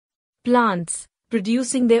Plants,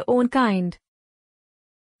 producing their own kind.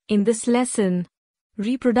 In this lesson,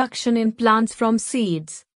 reproduction in plants from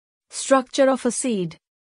seeds. Structure of a seed.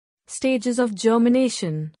 Stages of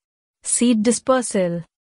germination. Seed dispersal.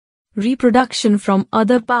 Reproduction from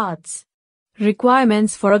other parts.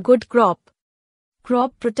 Requirements for a good crop.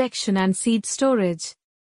 Crop protection and seed storage.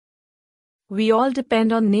 We all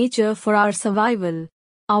depend on nature for our survival.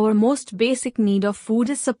 Our most basic need of food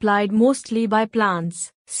is supplied mostly by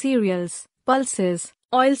plants. Cereals, pulses,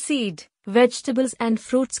 oilseed, vegetables and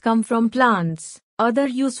fruits come from plants. Other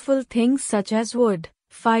useful things such as wood,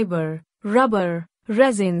 fiber, rubber,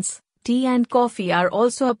 resins, tea and coffee are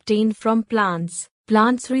also obtained from plants.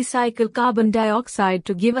 Plants recycle carbon dioxide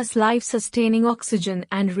to give us life-sustaining oxygen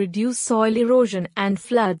and reduce soil erosion and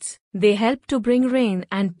floods. They help to bring rain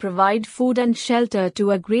and provide food and shelter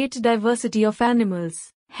to a great diversity of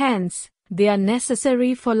animals. Hence, they are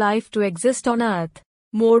necessary for life to exist on Earth.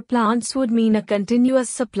 More plants would mean a continuous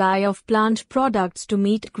supply of plant products to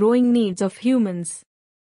meet growing needs of humans.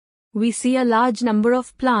 We see a large number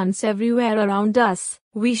of plants everywhere around us.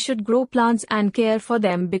 We should grow plants and care for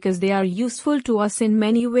them because they are useful to us in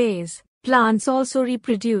many ways. Plants also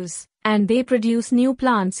reproduce, and they produce new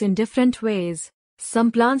plants in different ways.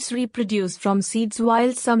 Some plants reproduce from seeds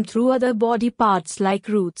while some through other body parts like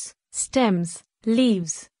roots, stems,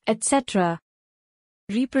 leaves, etc.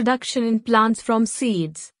 Reproduction in plants from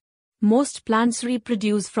seeds. Most plants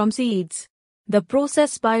reproduce from seeds. The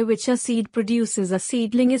process by which a seed produces a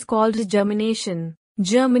seedling is called germination.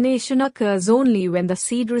 Germination occurs only when the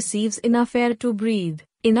seed receives enough air to breathe,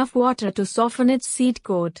 enough water to soften its seed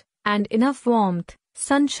coat, and enough warmth,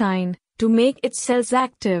 sunshine, to make its cells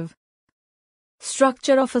active.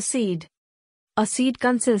 Structure of a seed. A seed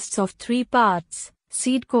consists of three parts: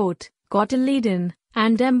 seed coat, cotyledon,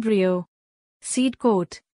 and embryo. Seed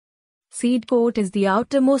coat. Seed coat is the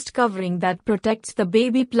outermost covering that protects the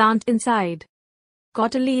baby plant inside.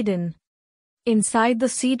 Cotyledon. Inside the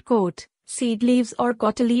seed coat, seed leaves or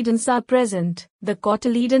cotyledons are present. The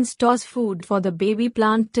cotyledon stores food for the baby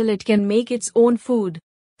plant till it can make its own food.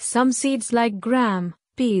 Some seeds like gram,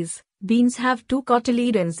 peas, beans have two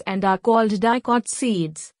cotyledons and are called dicot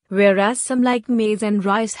seeds, whereas some like maize and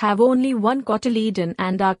rice have only one cotyledon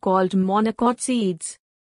and are called monocot seeds.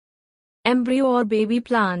 Embryo or baby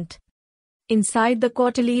plant. Inside the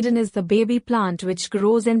cotyledon is the baby plant which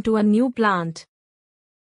grows into a new plant.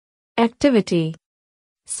 Activity.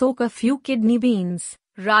 Soak a few kidney beans,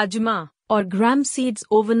 rajma, or gram seeds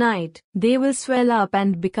overnight. They will swell up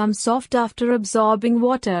and become soft after absorbing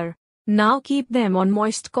water. Now keep them on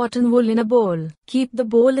moist cotton wool in a bowl. Keep the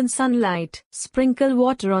bowl in sunlight. Sprinkle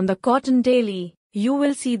water on the cotton daily. You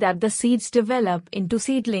will see that the seeds develop into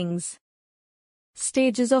seedlings.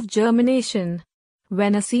 Stages of germination.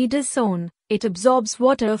 When a seed is sown, it absorbs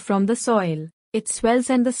water from the soil. It swells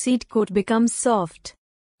and the seed coat becomes soft.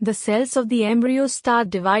 The cells of the embryo start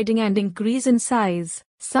dividing and increase in size.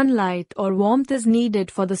 Sunlight or warmth is needed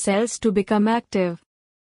for the cells to become active.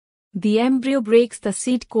 The embryo breaks the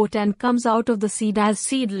seed coat and comes out of the seed as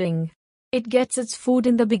seedling. It gets its food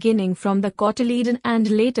in the beginning from the cotyledon and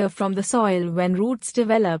later from the soil when roots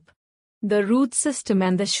develop. The root system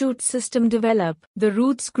and the shoot system develop. The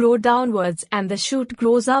roots grow downwards and the shoot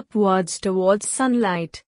grows upwards towards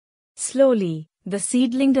sunlight. Slowly, the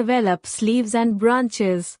seedling develops leaves and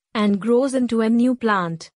branches, and grows into a new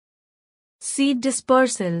plant. Seed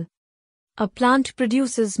dispersal. A plant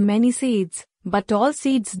produces many seeds, but all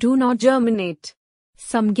seeds do not germinate.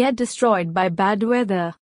 Some get destroyed by bad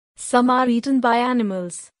weather. Some are eaten by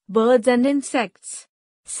animals, birds and insects.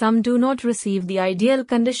 Some do not receive the ideal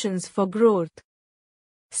conditions for growth.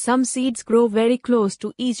 Some seeds grow very close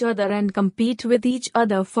to each other and compete with each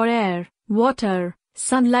other for air, water,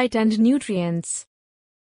 sunlight and nutrients.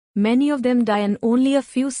 Many of them die and only a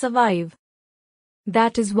few survive.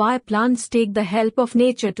 That is why plants take the help of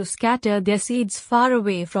nature to scatter their seeds far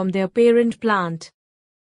away from their parent plant.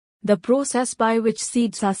 The process by which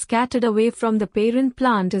seeds are scattered away from the parent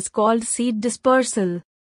plant is called seed dispersal.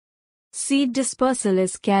 Seed dispersal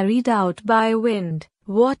is carried out by wind,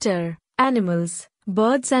 water, animals,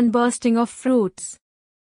 birds and bursting of fruits.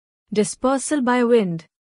 Dispersal by wind.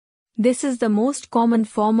 This is the most common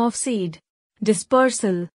form of seed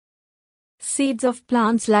dispersal. Seeds of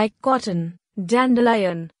plants like cotton,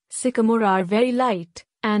 dandelion, sycamore are very light,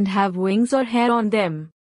 and have wings or hair on them.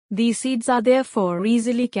 These seeds are therefore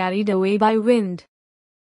easily carried away by wind.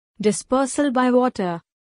 Dispersal by water.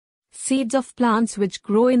 Seeds of plants which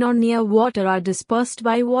grow in or near water are dispersed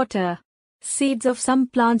by water. Seeds of some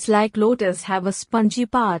plants like lotus have a spongy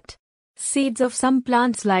part. Seeds of some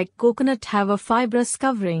plants like coconut have a fibrous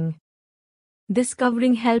covering. This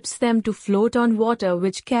covering helps them to float on water,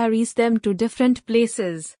 which carries them to different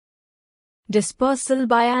places. Dispersal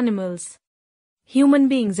by animals. Human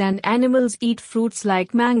beings and animals eat fruits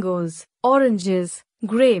like mangoes, oranges,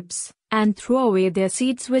 grapes, and throw away their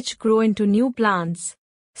seeds, which grow into new plants.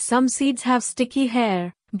 Some seeds have sticky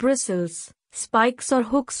hair, bristles, spikes or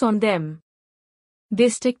hooks on them. They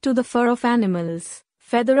stick to the fur of animals,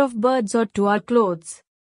 feather of birds, or to our clothes.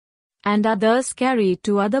 And others carry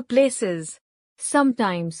to other places.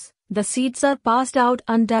 Sometimes, the seeds are passed out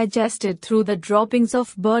undigested through the droppings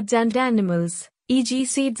of birds and animals, e.g.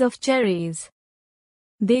 seeds of cherries.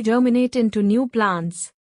 They germinate into new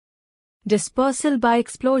plants. Dispersal by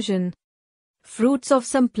explosion. Fruits of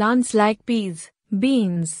some plants like peas,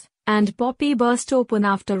 beans, and poppy burst open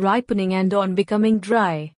after ripening and on becoming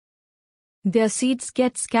dry. Their seeds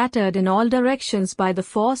get scattered in all directions by the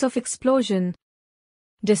force of explosion.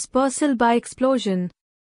 Dispersal by explosion.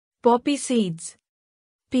 Poppy seeds.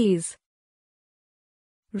 Peas.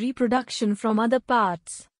 Reproduction from other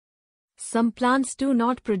parts. Some plants do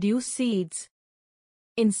not produce seeds.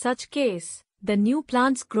 In such case, the new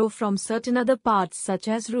plants grow from certain other parts such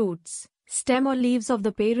as roots, stem or leaves of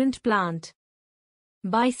the parent plant.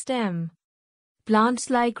 By stem.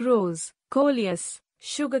 Plants like rose, coleus,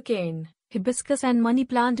 sugarcane, hibiscus and money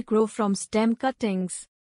plant grow from stem cuttings.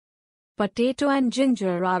 Potato and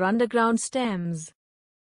ginger are underground stems.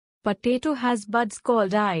 Potato has buds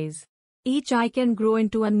called eyes. Each eye can grow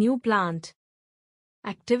into a new plant.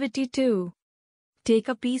 Activity 2. Take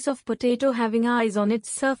a piece of potato having eyes on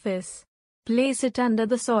its surface. Place it under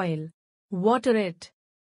the soil. Water it.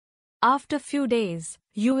 After few days,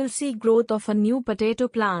 you will see growth of a new potato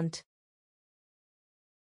plant.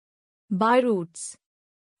 By roots.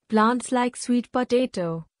 Plants like sweet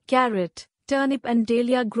potato, carrot, turnip and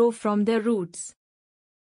dahlia grow from their roots.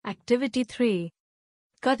 Activity 3.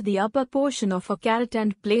 Cut the upper portion of a carrot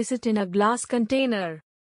and place it in a glass container.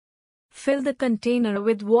 Fill the container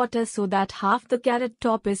with water so that half the carrot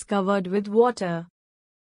top is covered with water.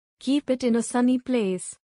 Keep it in a sunny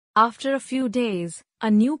place. After a few days,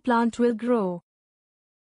 a new plant will grow.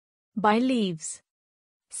 By leaves.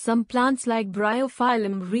 Some plants like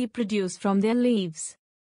bryophyllum reproduce from their leaves.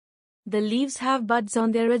 The leaves have buds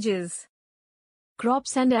on their edges.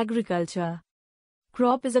 Crops and agriculture.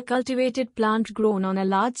 Crop is a cultivated plant grown on a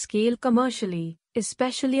large scale commercially,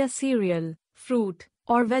 especially a cereal, fruit,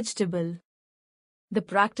 or vegetable. The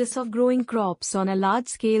practice of growing crops on a large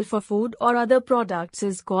scale for food or other products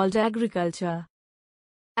is called agriculture.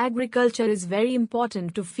 Agriculture is very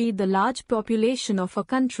important to feed the large population of a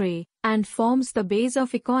country, and forms the base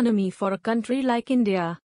of economy for a country like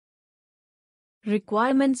India.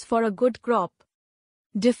 Requirements for a good crop.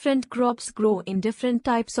 Different crops grow in different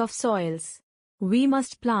types of soils. We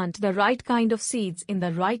must plant the right kind of seeds in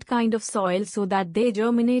the right kind of soil so that they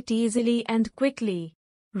germinate easily and quickly.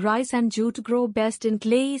 Rice and jute grow best in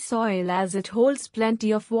clayey soil as it holds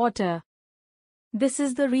plenty of water. This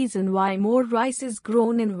is the reason why more rice is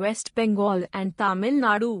grown in West Bengal and Tamil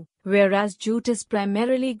Nadu, whereas jute is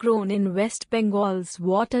primarily grown in West Bengal's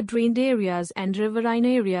water-drained areas and riverine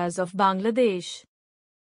areas of Bangladesh.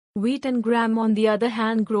 Wheat and gram on the other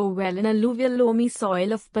hand grow well in alluvial loamy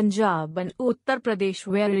soil of Punjab and Uttar Pradesh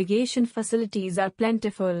where irrigation facilities are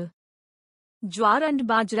plentiful. Jowar and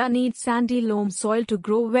bajra need sandy loam soil to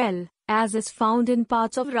grow well, as is found in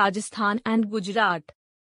parts of Rajasthan and Gujarat.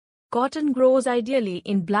 Cotton grows ideally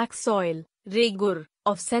in black soil, Regur,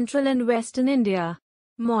 of central and western India.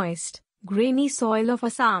 Moist, grainy soil of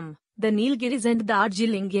Assam, the Nilgiris and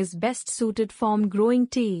Darjeeling is best suited for growing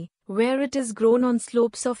tea, where it is grown on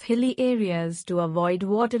slopes of hilly areas to avoid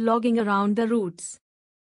waterlogging around the roots.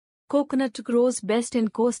 Coconut grows best in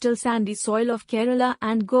coastal sandy soil of Kerala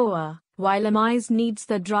and Goa, while maize needs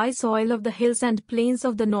the dry soil of the hills and plains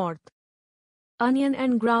of the north. Onion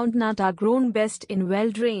and groundnut are grown best in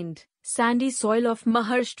well-drained, sandy soil of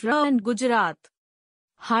Maharashtra and Gujarat.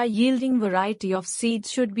 High-yielding variety of seeds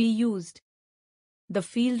should be used. The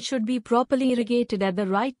field should be properly irrigated at the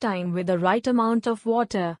right time with the right amount of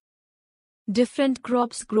water. Different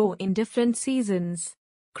crops grow in different seasons.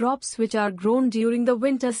 Crops which are grown during the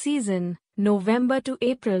winter season, November to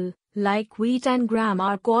April, like wheat and gram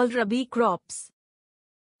are called Rabi crops.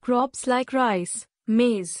 Crops like rice,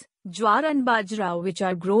 maize, jowar and bajra which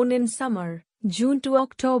are grown in summer, June to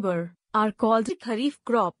October, are called Kharif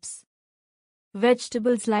crops.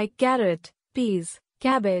 Vegetables like carrot, peas,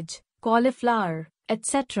 cabbage, cauliflower,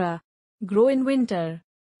 etc. grow in winter.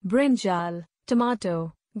 Brinjal,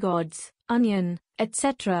 tomato, gourds, onion,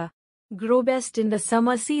 etc. grow best in the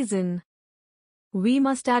summer season. We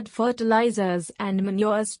must add fertilizers and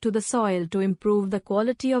manures to the soil to improve the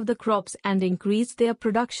quality of the crops and increase their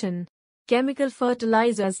production. Chemical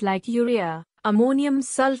fertilizers like urea, ammonium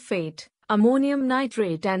sulfate, ammonium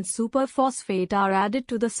nitrate and superphosphate are added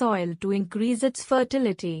to the soil to increase its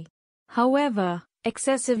fertility. However,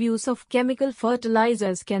 excessive use of chemical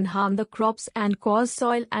fertilizers can harm the crops and cause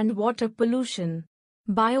soil and water pollution.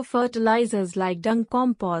 Biofertilizers like dung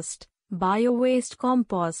compost, bio-waste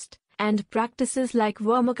compost, and practices like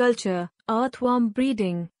vermiculture, earthworm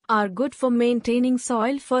breeding, are good for maintaining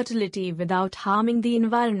soil fertility without harming the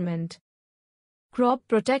environment. Crop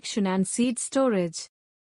protection and seed storage.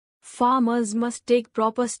 Farmers must take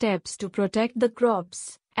proper steps to protect the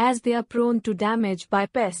crops, as they are prone to damage by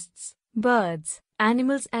pests, birds,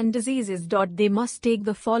 animals and diseases. They must take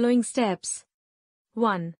the following steps.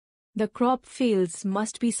 1. The crop fields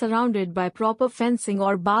must be surrounded by proper fencing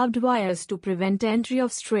or barbed wires to prevent entry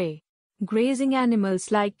of stray, grazing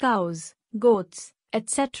animals like cows, goats,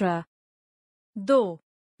 etc. 2.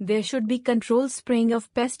 There should be controlled spraying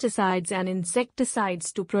of pesticides and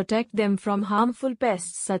insecticides to protect them from harmful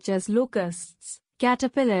pests such as locusts,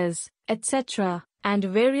 caterpillars, etc., and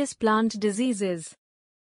various plant diseases.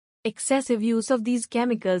 Excessive use of these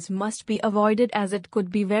chemicals must be avoided as it could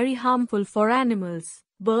be very harmful for animals,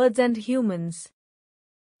 birds and humans.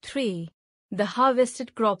 3. The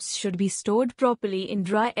harvested crops should be stored properly in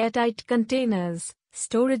dry airtight containers,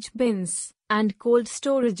 storage bins, and cold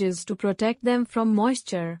storages to protect them from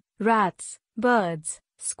moisture, rats, birds,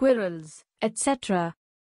 squirrels, etc.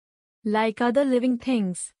 Like other living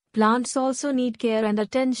things, plants also need care and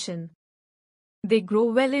attention. They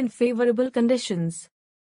grow well in favorable conditions.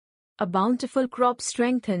 A bountiful crop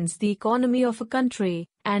strengthens the economy of a country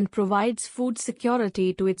and provides food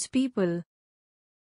security to its people.